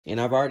and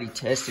I've already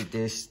tested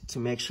this to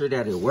make sure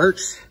that it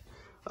works.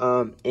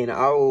 And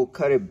I will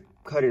cut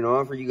it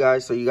on for you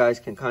guys so you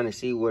guys can kind of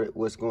see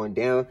what's going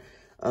down.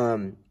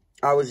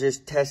 I was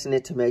just testing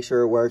it to make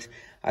sure it works.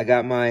 I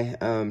got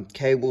my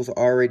cables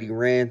already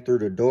ran through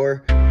the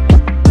door.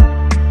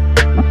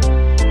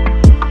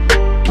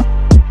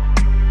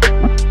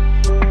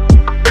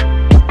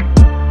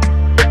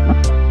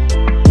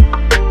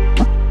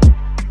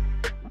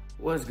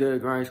 What's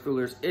good, grind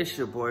schoolers? It's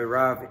your boy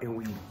Rob, and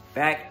we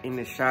back in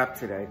the shop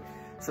today.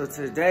 So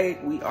today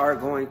we are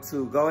going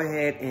to go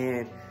ahead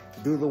and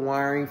do the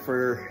wiring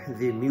for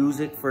the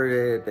music for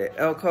the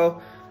Elko.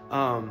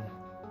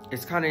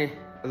 It's kind of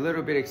a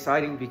little bit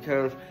exciting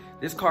because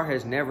this car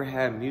has never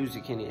had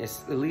music in it.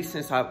 At least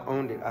since I've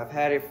owned it. I've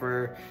had it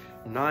for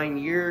 9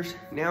 years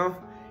now,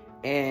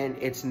 and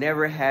it's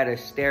never had a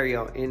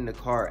stereo in the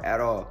car at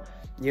all.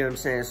 You know what I'm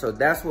saying? So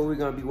that's what we're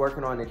gonna be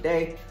working on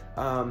today.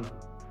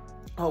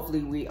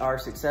 Hopefully we are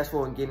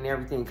successful in getting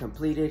everything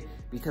completed,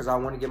 because I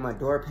want to get my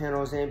door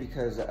panels in,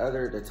 because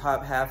the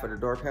top half of the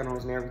door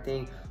panels and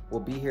everything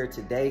will be here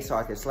today, so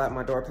I can slap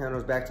my door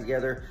panels back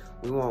together.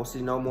 We won't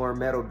see no more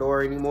metal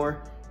door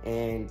anymore,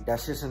 and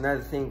that's just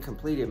another thing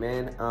completed,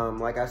 man.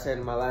 Like I said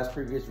in my last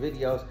previous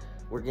videos,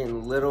 we're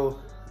getting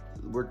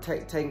we're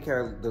taking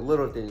care of the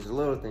little things,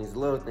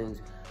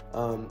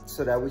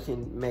 so that we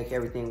can make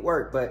everything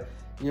work. But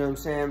you know what I'm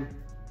saying?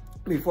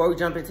 Before we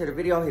jump into the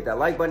video, hit that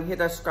like button, hit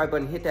that subscribe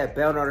button, hit that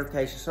bell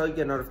notification so you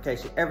get a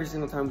notification every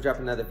single time we drop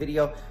another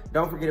video.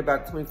 Don't forget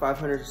about the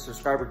 2,500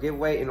 subscriber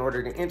giveaway. In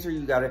order to enter,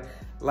 you gotta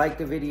like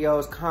the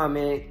videos,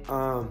 comment,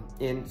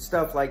 and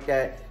stuff like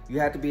that. You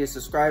have to be a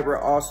subscriber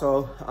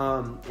also.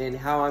 And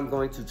how I'm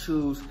going to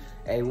choose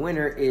a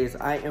winner is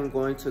I am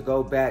going to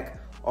go back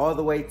all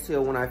the way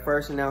till when I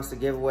first announced the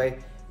giveaway,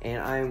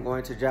 and I am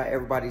going to jot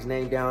everybody's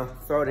name down,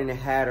 throw it in a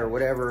hat or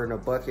whatever, in a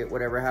bucket,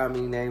 whatever, how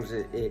many names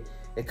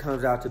it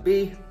comes out to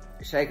be,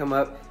 shake them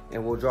up,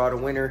 and we'll draw the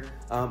winner.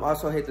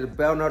 Also hit the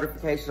bell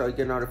notification so you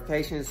get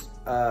notifications,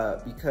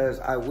 because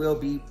I will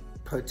be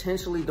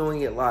potentially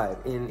doing it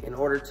live. In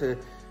order to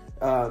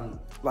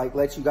like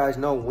let you guys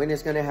know when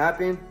it's gonna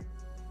happen,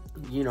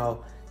 you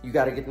know, you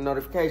gotta get the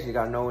notification, you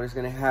gotta know when it's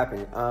gonna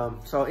happen.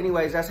 So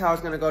anyways, that's how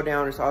it's gonna go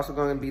down. It's also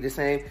gonna be the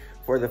same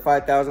for the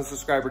 5,000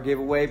 subscriber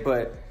giveaway,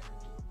 but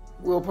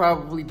we'll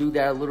probably do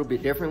that a little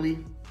bit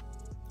differently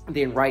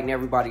than writing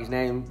everybody's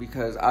name,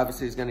 because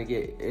obviously it's gonna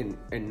get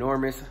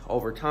enormous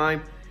over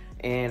time,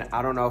 and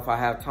I don't know if I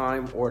have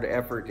time or the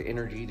effort, the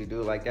energy to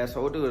do it like that,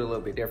 so we'll do it a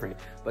little bit different.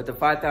 But the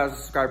 5,000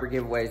 subscriber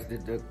giveaway is the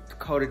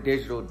Dakota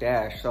Digital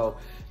Dash. So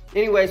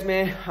anyways,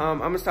 man, I'm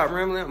gonna stop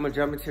rambling. I'm gonna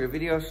jump into the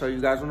video, show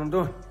you guys what I'm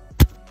doing.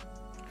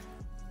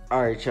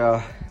 All right,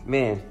 y'all,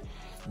 man,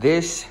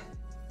 this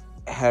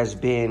has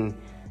been,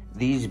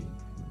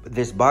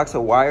 this box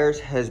of wires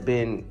has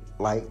been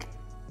like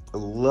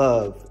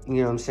love, you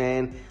know what I'm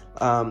saying?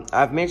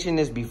 I've mentioned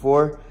this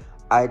before.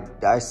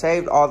 I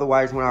saved all the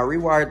wires when I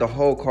rewired the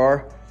whole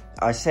car.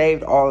 I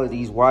saved all of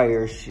these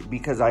wires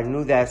because I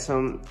knew that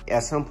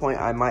at some point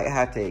I might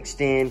have to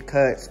extend,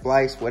 cut,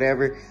 splice,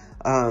 whatever.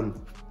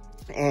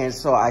 And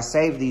so I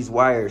saved these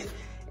wires,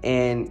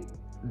 and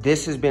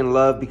this has been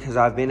love because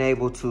I've been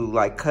able to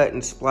like cut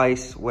and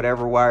splice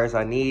whatever wires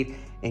I need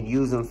and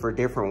use them for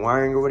different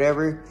wiring or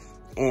whatever.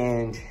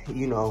 And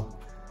you know,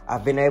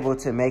 I've been able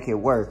to make it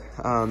work.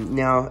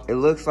 Now, it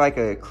looks like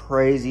a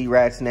crazy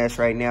rat's nest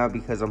right now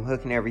because I'm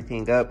hooking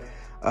everything up.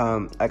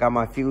 I got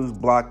my fuse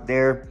block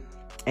there,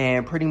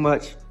 and pretty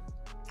much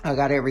I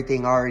got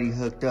everything already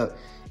hooked up.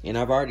 And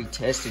I've already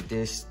tested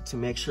this to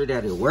make sure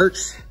that it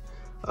works.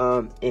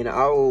 And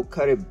I will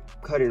cut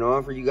it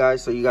on for you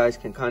guys so you guys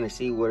can kind of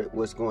see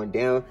what's going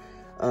down.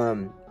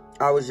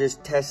 I was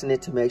just testing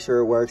it to make sure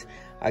it works.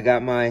 I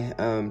got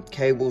my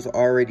cables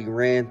already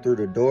ran through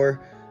the door.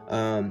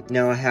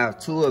 Now I have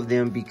 2 of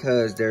them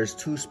because there's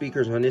 2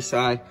 speakers on this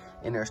side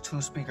and there's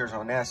 2 speakers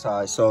on that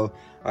side. So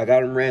I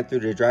got them ran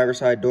through the driver's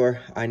side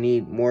door. I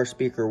need more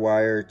speaker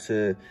wire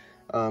to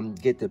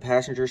get the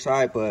passenger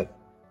side, but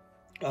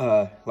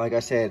like I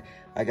said,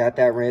 I got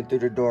that ran through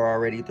the door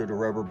already, through the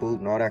rubber boot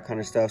and all that kind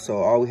of stuff. So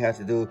all we have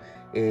to do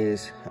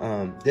is,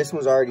 this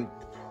one's already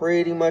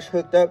pretty much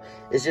hooked up.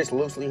 It's just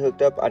loosely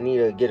hooked up. I need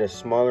to get a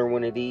smaller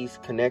one of these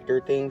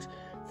connector things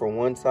for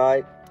one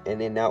side, and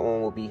then that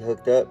one will be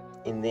hooked up.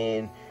 And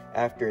then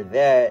after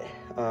that,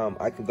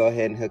 I can go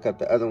ahead and hook up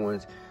the other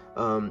ones.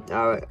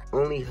 I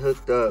only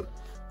hooked up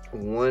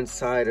one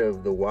side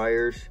of the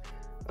wires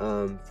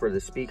for the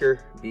speaker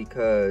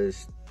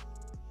because,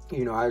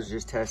 you know, I was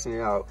just testing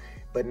it out.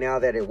 But now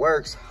that it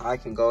works, I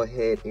can go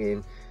ahead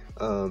and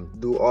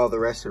do all the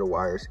rest of the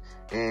wires.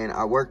 And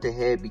I worked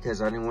ahead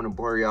because I didn't want to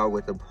bore y'all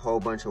with a whole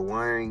bunch of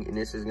wiring, and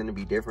this is going to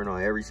be different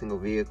on every single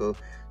vehicle,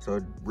 so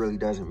it really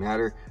doesn't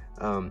matter.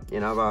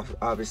 And I've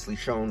obviously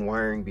shown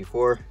wiring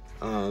before,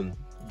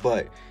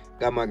 but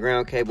got my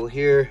ground cable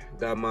here,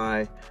 got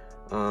my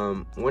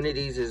one of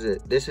these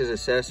this is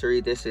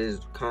accessory, this is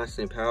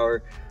constant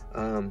power.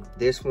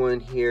 This one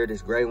here,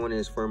 this gray one,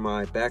 is for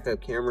my backup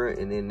camera,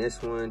 and then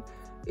this one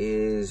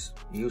is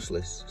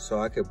useless, so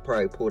I could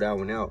probably pull that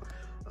one out.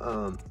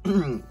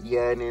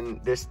 Yeah, and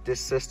then this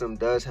system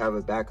does have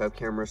a backup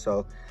camera,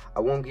 so I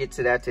won't get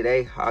to that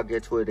today. I'll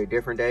get to it a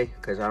different day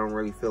because I don't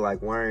really feel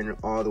like wiring it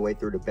all the way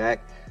through the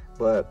back.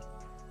 But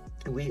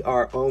we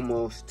are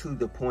almost to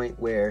the point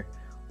where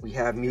we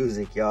have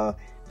music, y'all.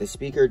 The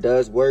speaker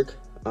does work.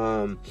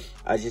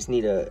 I just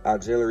need a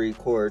auxiliary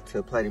cord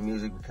to play the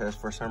music because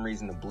for some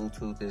reason the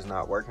Bluetooth is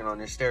not working on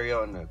this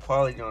stereo, and the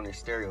quality on this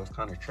stereo is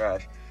kind of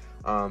trash.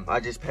 I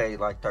just paid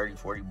like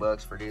 30-40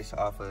 bucks for this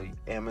off of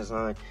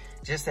Amazon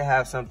just to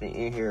have something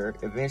in here.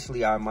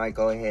 Eventually I might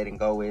go ahead and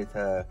go with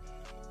an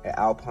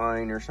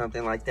Alpine or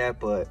something like that,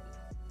 but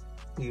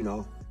you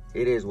know,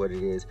 it is what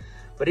it is.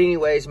 But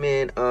anyways,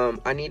 man,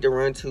 I need to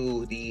run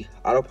to the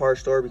auto parts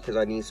store because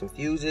I need some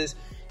fuses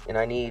and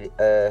I need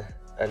a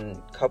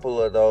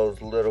couple of those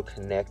little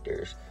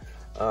connectors.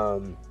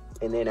 And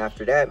then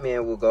after that,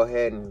 man, we'll go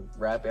ahead and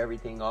wrap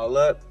everything all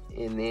up,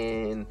 and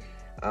then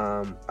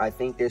I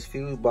think this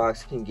fuse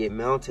box can get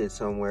mounted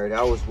somewhere.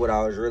 That was what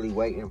I was really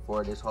waiting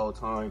for this whole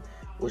time,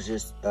 was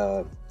just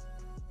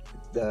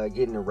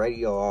getting the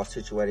radio all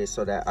situated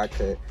so that I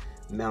could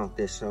mount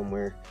this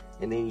somewhere.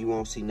 And then you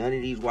won't see none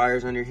of these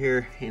wires under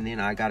here. And then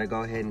I gotta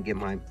go ahead and get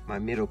my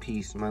middle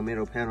piece, my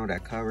middle panel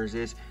that covers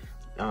this.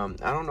 I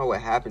don't know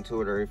what happened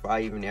to it or if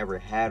I even ever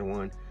had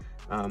one.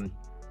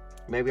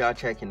 Maybe I'll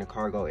check in the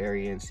cargo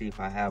area and see if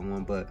I have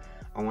one, but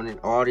I wanted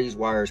all these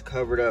wires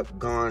covered up,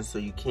 gone, so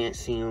you can't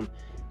see them,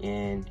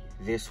 and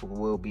this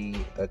will be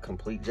a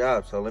complete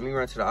job. So let me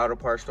run to the auto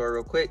parts store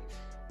real quick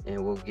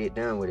and we'll get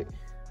done with it.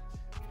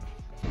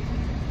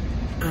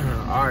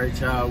 All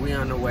right, y'all, we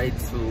on the way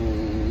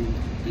to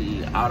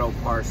the auto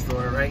parts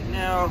store right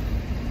now,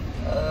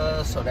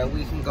 so that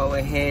we can go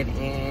ahead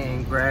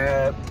and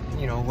grab,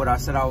 you know, what I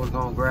said I was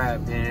gonna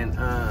grab. And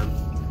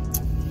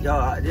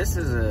y'all, this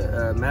is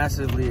a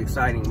massively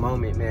exciting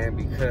moment, man,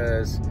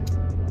 because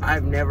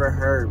I've never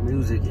heard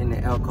music in the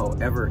Elko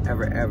ever.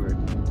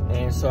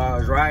 And so I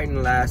was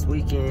riding last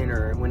weekend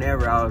or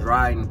whenever I was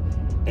riding,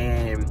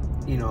 and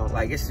you know,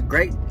 like, it's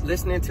great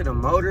listening to the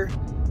motor,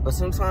 but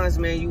sometimes,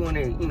 man, you want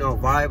to, you know,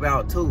 vibe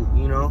out too,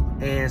 you know.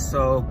 And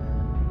so,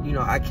 you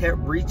know, I kept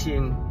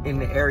reaching in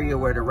the area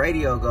where the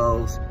radio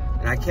goes,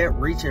 and I kept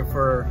reaching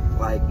for,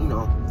 like, you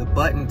know, the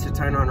button to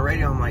turn on the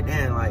radio. I'm like,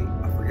 damn, like,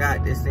 I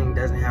forgot this thing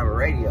doesn't have a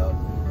radio.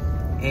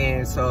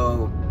 And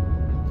so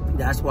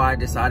that's why I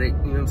decided,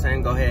 you know what I'm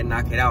saying, go ahead and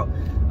knock it out.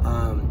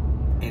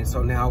 And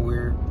so now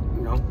we're,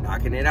 you know,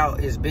 knocking it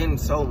out. It's been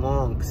so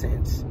long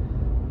since,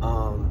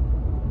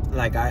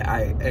 like,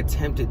 I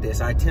attempted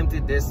this. I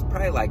attempted this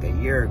probably like a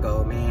year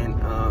ago, man.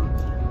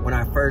 When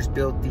I first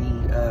built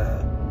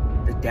the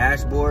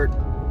dashboard,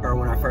 or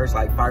when I first,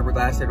 like,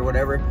 fiberglassed it or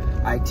whatever,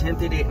 I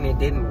attempted it and it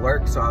didn't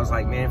work. So I was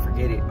like, man,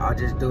 forget it. I'll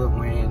just do it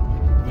when,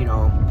 you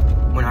know,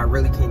 when I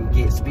really can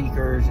get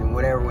speakers and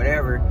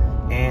whatever.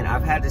 And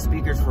I've had the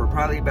speakers for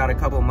probably about a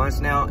couple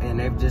months now, and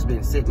they've just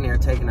been sitting there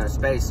taking up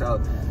space.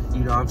 So,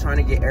 you know, I'm trying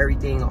to get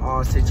everything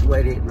all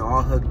situated and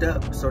all hooked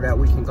up so that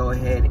we can go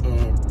ahead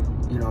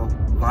and, you know,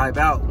 vibe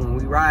out when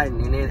we ride.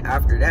 And then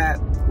after that,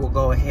 we'll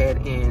go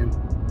ahead and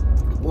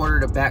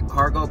order the back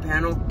cargo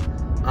panel,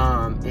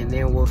 and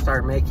then we'll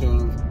start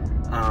making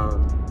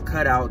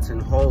cutouts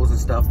and holes and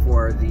stuff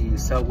for the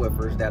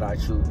subwoofers that I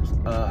choose.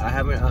 I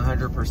haven't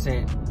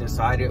 100%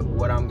 decided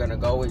what I'm gonna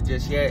go with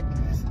just yet.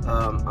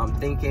 I'm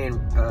thinking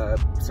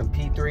some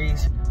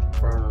P3s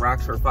from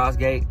Rockford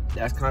Fosgate.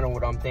 That's kind of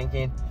what I'm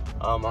thinking.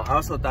 I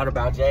also thought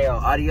about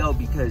JL audio,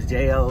 because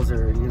JLs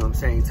are, you know what I'm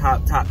saying, top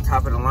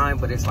of the line,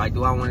 but it's like,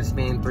 do I want to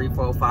spend $300,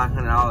 $400,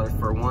 $500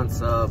 for one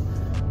sub,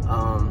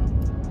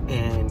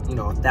 and, you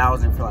know,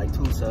 $1,000 for like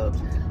 2 subs?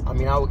 I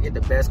mean, I would get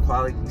the best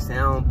quality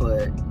sound,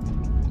 but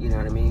you know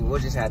what I mean, we'll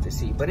just have to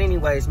see. But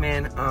anyways,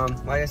 man,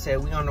 like I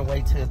said, we on the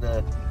way to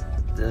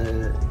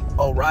the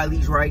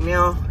O'Reilly's right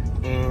now,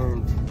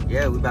 and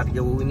yeah, we about to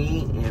get what we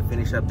need and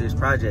finish up this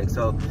project.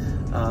 So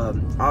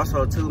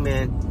also too,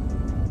 man,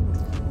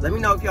 let me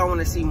know if y'all want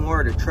to see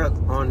more of the truck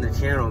on the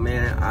channel,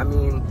 man. I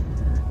mean,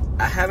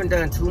 I haven't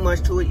done too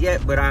much to it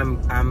yet, but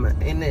I'm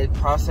in the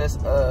process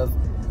of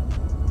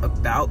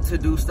about to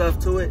do stuff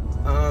to it,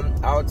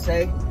 I would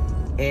say.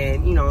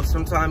 And you know,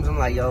 sometimes I'm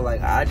like, yo,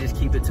 like, I just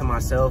keep it to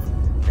myself.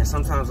 And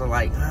sometimes I'm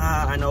like,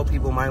 I know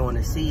people might want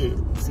to see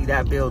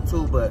that build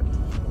too, but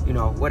you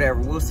know, whatever,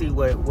 we'll see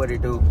what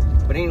it do.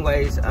 But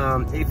anyways,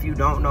 if you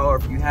don't know, or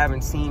if you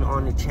haven't seen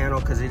on the channel,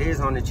 because it is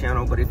on the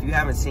channel, but if you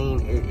haven't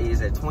seen, it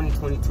is a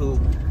 2022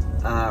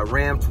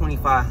 Ram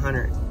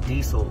 2500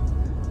 diesel.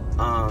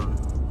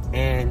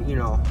 And you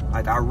know,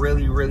 like, I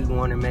really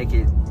want to make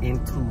it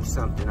into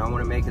something. I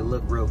want to make it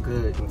look real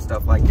good and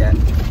stuff like that,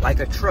 like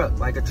a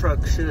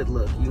truck should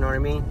look, you know what I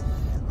mean?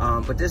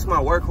 But this is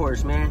my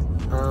workhorse, man.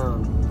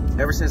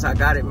 Ever since I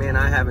got it, man,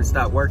 I haven't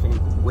stopped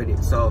working with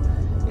it. So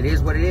it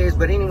is what it is.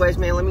 But anyways,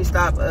 man, let me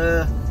stop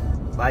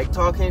like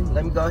talking.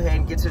 Let me go ahead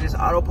and get to this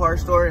auto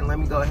parts store, and let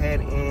me go ahead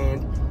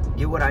and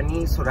get what I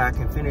need so that I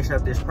can finish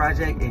up this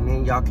project, and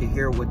then y'all can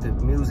hear what the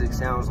music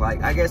sounds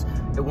like. I guess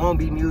it won't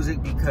be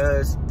music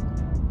because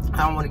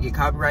I don't want to get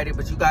copyrighted,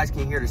 but you guys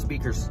can hear the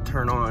speakers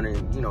turn on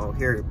and, you know,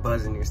 hear it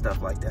buzzing and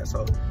stuff like that.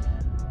 So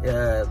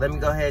let me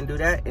go ahead and do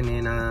that, and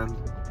then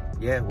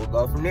yeah, we'll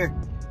go from there.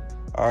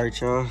 All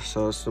right, y'all,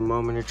 so it's the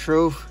moment of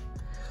truth.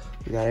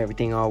 We got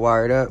everything all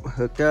wired up,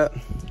 hooked up.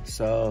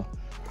 So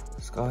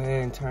let's go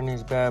ahead and turn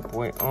this bad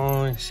boy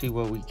on and see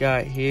what we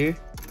got here.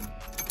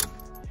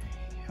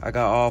 I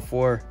got all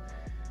 4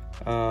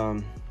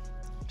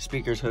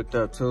 speakers hooked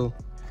up too.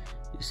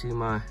 You see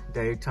my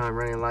daytime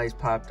running lights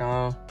popped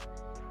on.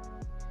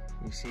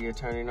 You see it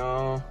turning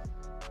on.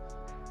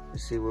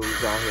 Let's see what we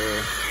got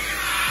here.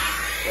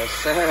 Yes,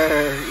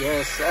 sir.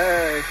 Yes,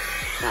 sir.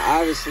 Now,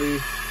 obviously,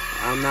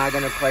 I'm not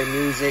gonna play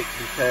music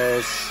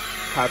because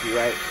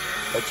copyright,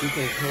 but you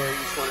can hear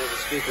each one of the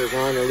speakers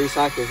on. At least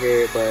I can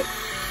hear it. But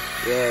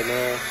yeah,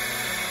 man,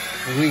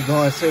 we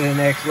going to the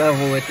next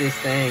level with this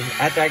thing.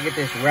 After I get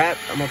this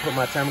wrapped, I'm gonna put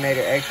my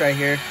Terminator X right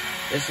here.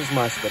 This is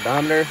my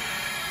speedometer,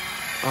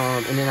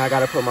 and then I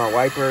gotta put my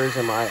wipers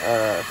and my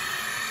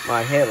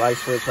my headlight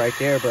switch right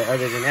there. But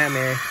other than that,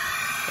 man,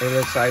 it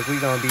looks like we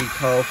gonna be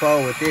cold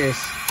full with this.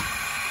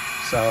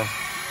 So,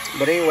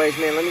 but anyways,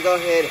 man, let me go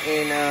ahead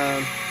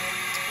and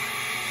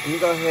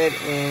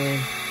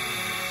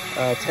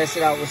test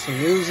it out with some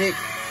music.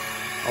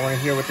 I want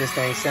to hear what this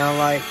thing sound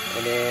like,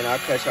 and then I'll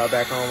cut y'all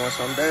back on once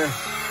I'm done.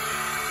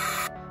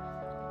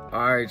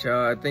 All right,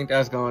 y'all, I think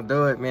that's gonna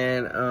do it,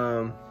 man.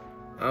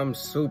 I'm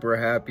super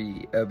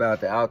happy about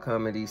the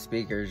outcome of these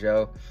speakers,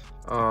 yo.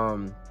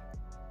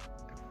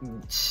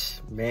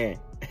 Man,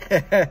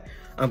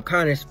 I'm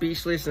kind of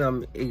speechless, and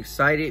I'm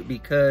excited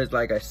because,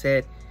 like I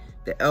said,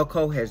 the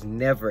Elko has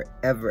never,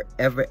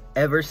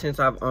 ever since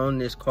I've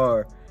owned this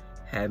car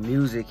had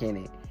music in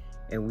it.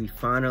 And we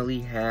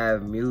finally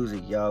have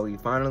music, y'all. We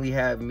finally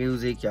have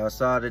music. Y'all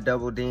saw the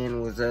double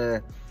din was, you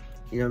know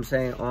what I'm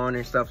saying, on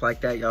and stuff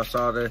like that. Y'all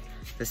saw the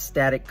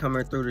static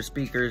coming through the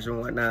speakers and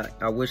whatnot.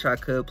 I wish I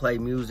could play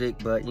music,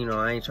 but, you know,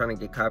 I ain't trying to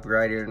get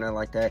copyrighted or nothing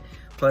like that.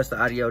 Plus, the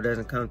audio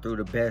doesn't come through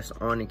the best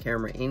on the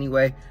camera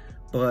anyway.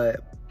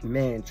 But,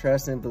 man,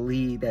 trust and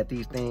believe that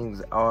these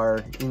things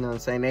are, you know what I'm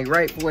saying, they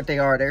right for what they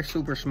are. They're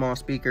super small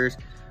speakers,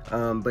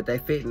 but they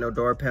fit in the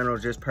door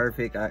panels just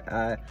perfect.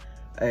 I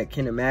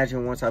can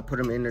imagine once I put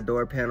them in the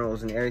door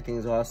panels and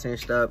everything's all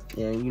cinched up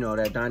and, you know,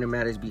 that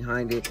Dynamat is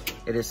behind it,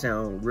 it'll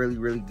sound really,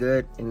 really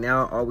good. And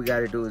now all we got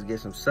to do is get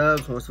some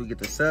subs. Once we get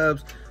the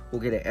subs, we'll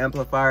get an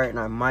amplifier, and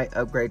I might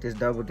upgrade this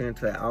double din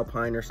to an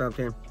Alpine or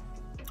something.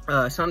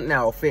 Something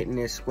that will fit in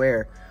this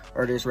square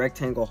or this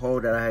rectangle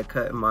hole that I had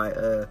cut in my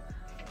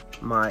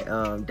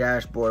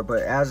dashboard.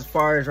 But as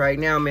far as right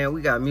now, man,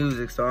 we got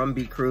music, so I'm gonna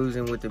be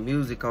cruising with the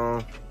music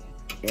on,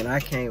 and I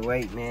can't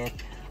wait, man.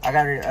 I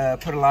gotta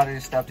put a lot of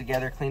this stuff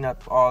together, clean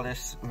up all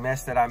this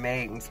mess that I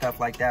made and stuff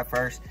like that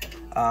first,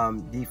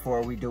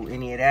 before we do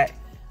any of that.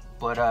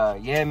 But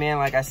yeah, man,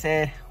 like I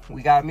said,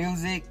 we got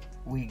music,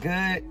 we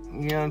good,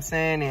 you know what I'm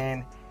saying?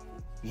 And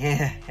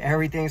yeah,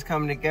 everything's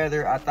coming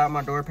together. I thought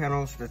my door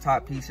panels, the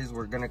top pieces,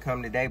 were gonna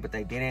come today, but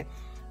they didn't.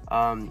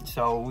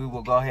 So we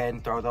will go ahead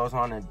and throw those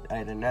on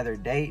at another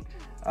date.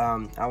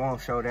 I won't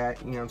show that,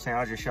 you know what I'm saying?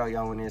 I'll just show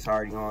y'all when it's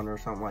already on or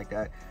something like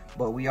that.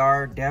 But we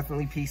are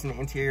definitely piecing the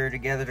interior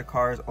together. The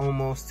car is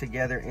almost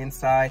together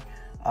inside.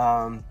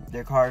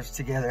 The car's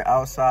together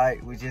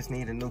outside. We just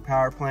need a new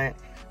power plant,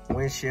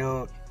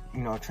 windshield, you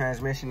know,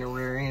 transmission and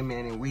rear end,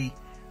 man. And we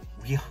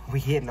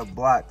hitting the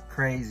block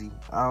crazy.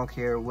 I don't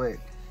care what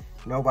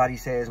nobody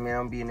says, man.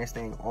 I'm being this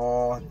thing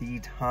all the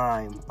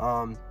time.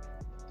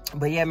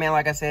 But yeah, man,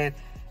 like I said,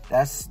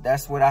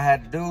 that's what I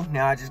had to do.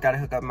 Now I just got to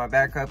hook up my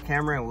backup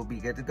camera and we'll be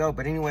good to go.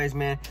 But anyways,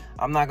 man,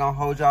 I'm not going to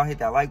hold y'all. Hit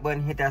that like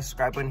button, hit that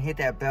subscribe button, hit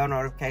that bell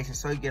notification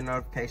so you get a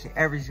notification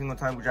every single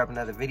time we drop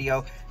another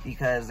video,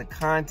 because the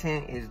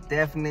content is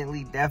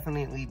definitely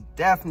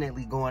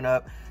going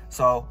up.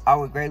 So I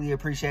would greatly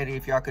appreciate it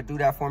if y'all could do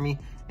that for me.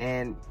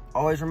 And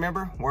always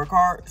remember, work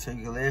hard so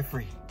you can live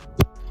free.